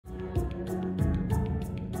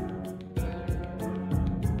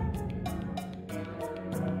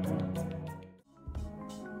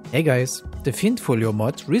Hey guys, the Fiend Folio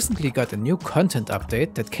Mod recently got a new content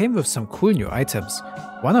update that came with some cool new items.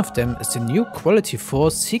 One of them is the new Quality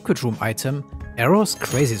 4 Secret Room item, Arrow's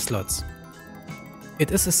Crazy Slots.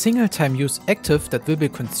 It is a single-time use active that will be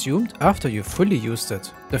consumed after you fully used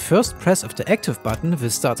it. The first press of the active button will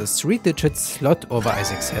start a 3-digit slot over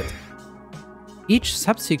Isaac's head. Each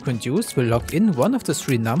subsequent use will lock in one of the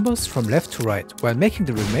 3 numbers from left to right, while making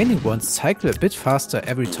the remaining ones cycle a bit faster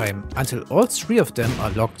every time, until all 3 of them are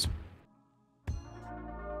locked.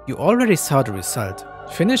 You already saw the result.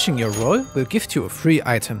 Finishing your roll will gift you a free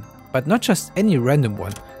item, but not just any random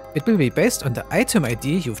one. It will be based on the item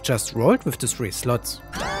ID you've just rolled with the 3 slots.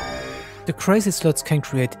 The crazy slots can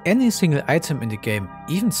create any single item in the game,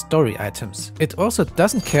 even story items. It also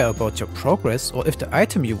doesn't care about your progress or if the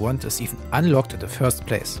item you want is even unlocked in the first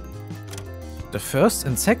place. The first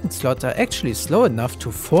and second slot are actually slow enough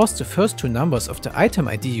to force the first 2 numbers of the item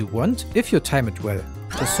ID you want if you time it well.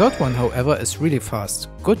 The third one, however, is really fast.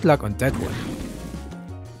 Good luck on that one.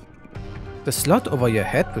 The slot over your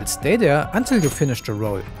head will stay there until you finish the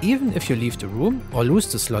roll, even if you leave the room or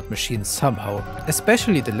lose the slot machine somehow.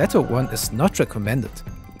 Especially the latter one is not recommended.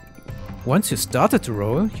 Once you started the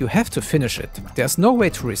roll, you have to finish it. There's no way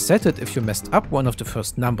to reset it if you messed up one of the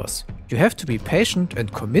first numbers. You have to be patient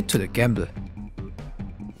and commit to the gamble.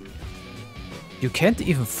 You can't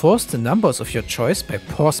even force the numbers of your choice by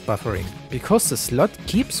pause buffering, because the slot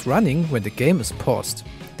keeps running when the game is paused.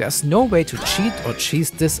 There's no way to cheat or cheese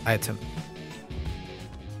this item.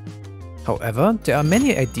 However, there are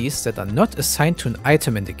many IDs that are not assigned to an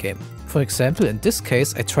item in the game. For example, in this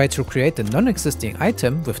case I tried to create a non-existing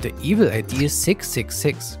item with the evil ID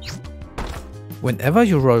 666. Whenever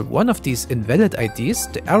you roll one of these invalid IDs,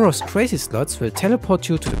 the Arrow's Crazy Slots will teleport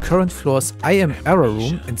you to the current floor's I Am Arrow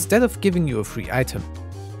room instead of giving you a free item.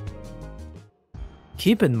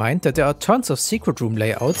 Keep in mind that there are tons of secret room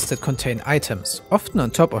layouts that contain items, often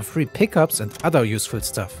on top of free pickups and other useful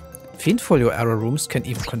stuff. Fiend Folio arrow rooms can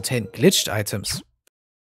even contain glitched items.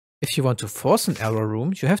 If you want to force an arrow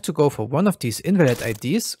room, you have to go for one of these invalid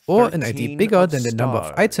IDs or an ID bigger than the number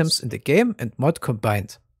of items in the game and mod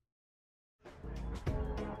combined.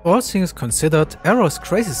 All things considered, Arrow's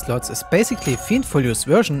Crazy Slots is basically Fiend Folio's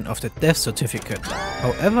version of the death certificate.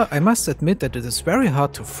 However, I must admit that it is very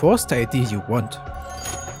hard to force the ID you want.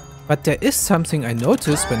 But there is something I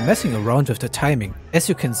noticed when messing around with the timing. As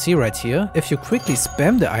you can see right here, if you quickly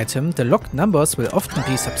spam the item, the locked numbers will often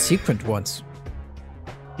be subsequent ones.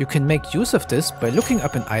 You can make use of this by looking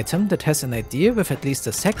up an item that has an ID with at least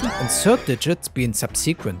the second and third digits being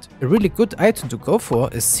subsequent. A really good item to go for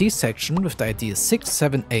is C-section with the ID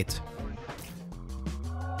 678.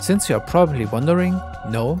 Since you are probably wondering,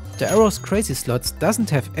 no, the Arrow's Crazy Slots doesn't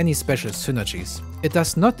have any special synergies. It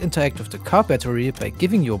does not interact with the car battery by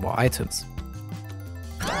giving you more items.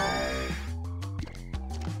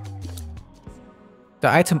 The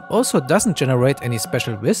item also doesn't generate any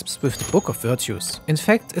special wisps with the Book of Virtues. In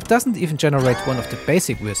fact, it doesn't even generate one of the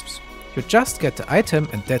basic wisps. You just get the item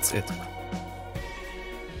and that's it.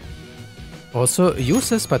 Also, a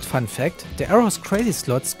useless but fun fact, the Arrow's Crazy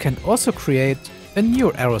Slots can also create a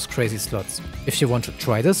new Arrow's Crazy Slots. If you want to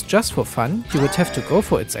try this just for fun, you would have to go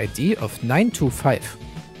for its ID of 925.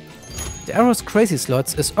 The Arrow's Crazy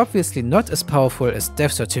Slots is obviously not as powerful as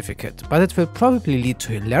Death Certificate, but it will probably lead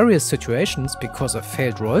to hilarious situations because of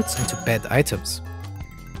failed rolls into bad items.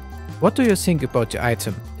 What do you think about the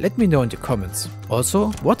item? Let me know in the comments. Also,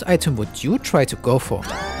 what item would you try to go for?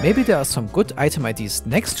 Maybe there are some good item IDs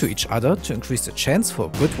next to each other to increase the chance for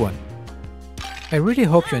a good one. I really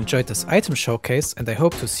hope you enjoyed this item showcase and I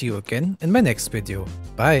hope to see you again in my next video.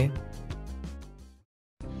 Bye!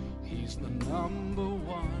 He's the number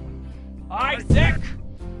one, Isaac!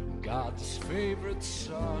 God's favorite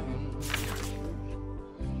son.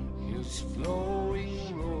 His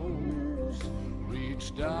flowing robes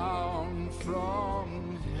reach down from